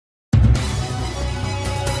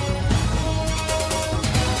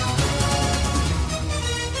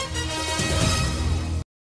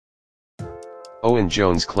Owen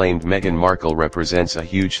Jones claimed Meghan Markle represents a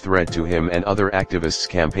huge threat to him and other activists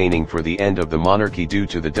campaigning for the end of the monarchy due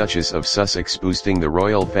to the Duchess of Sussex boosting the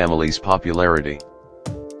royal family's popularity.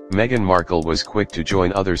 Meghan Markle was quick to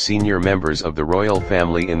join other senior members of the royal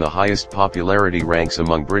family in the highest popularity ranks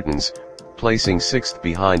among Britons, placing 6th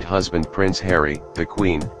behind husband Prince Harry, the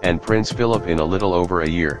Queen, and Prince Philip in a little over a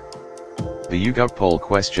year. The YouGov poll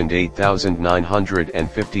questioned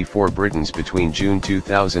 8,954 Britons between June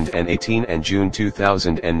 2018 and June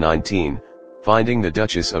 2019, finding the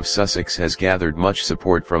Duchess of Sussex has gathered much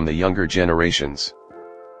support from the younger generations.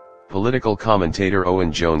 Political commentator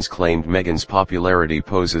Owen Jones claimed Meghan's popularity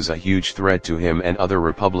poses a huge threat to him and other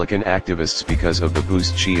Republican activists because of the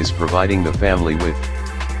boost she is providing the family with.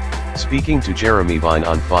 Speaking to Jeremy Vine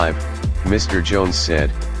on 5, Mr. Jones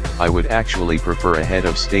said, "I would actually prefer a head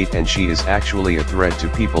of state, and she is actually a threat to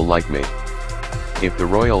people like me. If the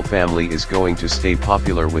royal family is going to stay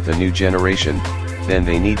popular with a new generation, then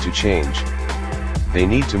they need to change. They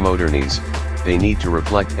need to modernize, they need to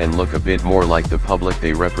reflect and look a bit more like the public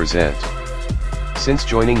they represent." Since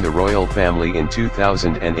joining the royal family in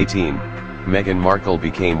 2018, Meghan Markle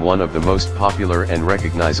became one of the most popular and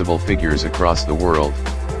recognizable figures across the world.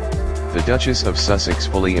 The Duchess of Sussex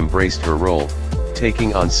fully embraced her role,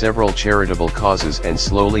 taking on several charitable causes and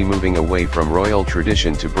slowly moving away from royal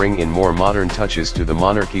tradition to bring in more modern touches to the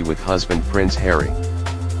monarchy with husband Prince Harry.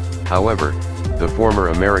 However, the former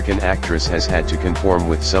American actress has had to conform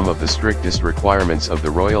with some of the strictest requirements of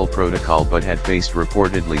the royal protocol but had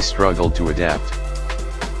reportedly struggled to adapt.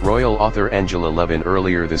 Royal author Angela Levin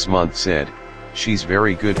earlier this month said, "She's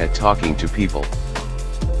very good at talking to people.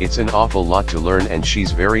 It's an awful lot to learn and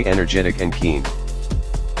she's very energetic and keen.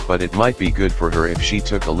 But it might be good for her if she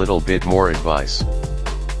took a little bit more advice.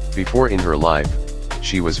 Before in her life,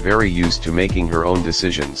 she was very used to making her own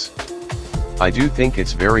decisions. I do think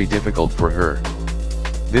it's very difficult for her.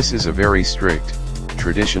 This is a very strict,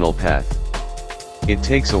 traditional path. It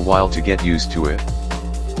takes a while to get used to it."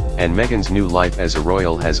 And Meghan's new life as a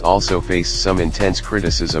royal has also faced some intense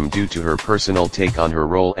criticism due to her personal take on her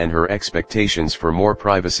role and her expectations for more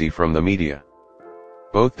privacy from the media.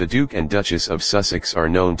 Both the Duke and Duchess of Sussex are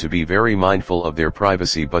known to be very mindful of their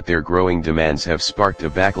privacy, but their growing demands have sparked a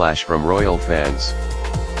backlash from royal fans.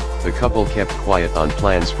 The couple kept quiet on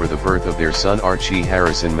plans for the birth of their son Archie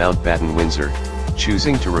Harrison Mountbatten Windsor,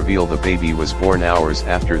 choosing to reveal the baby was born hours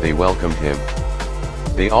after they welcomed him.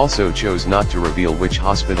 They also chose not to reveal which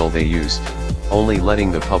hospital they used, only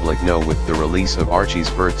letting the public know with the release of Archie's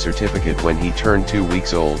birth certificate when he turned 2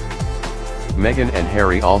 weeks old. Meghan and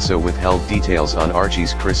Harry also withheld details on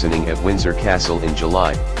Archie's christening at Windsor Castle in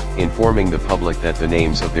July, informing the public that the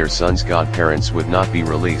names of their son's godparents would not be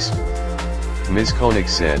released. Ms. Koenig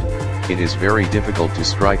said, "It is very difficult to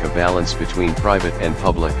strike a balance between private and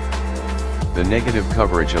public. The negative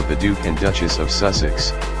coverage of the Duke and Duchess of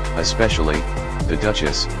Sussex, especially the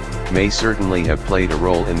Duchess, may certainly have played a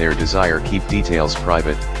role in their desire to keep details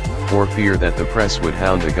private, for fear that the press would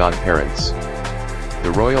hound the godparents."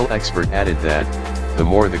 The royal expert added that, the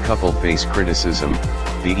more the couple face criticism,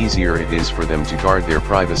 the easier it is for them to guard their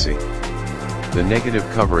privacy. "The negative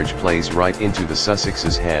coverage plays right into the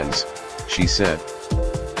Sussexes' hands," she said.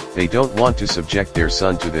 "They don't want to subject their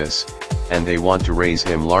son to this, and they want to raise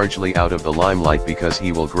him largely out of the limelight because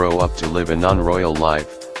he will grow up to live a non-royal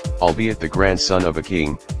life, albeit the grandson of a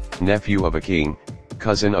king, nephew of a king,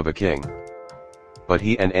 cousin of a king. But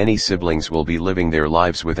he and any siblings will be living their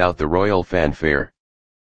lives without the royal fanfare."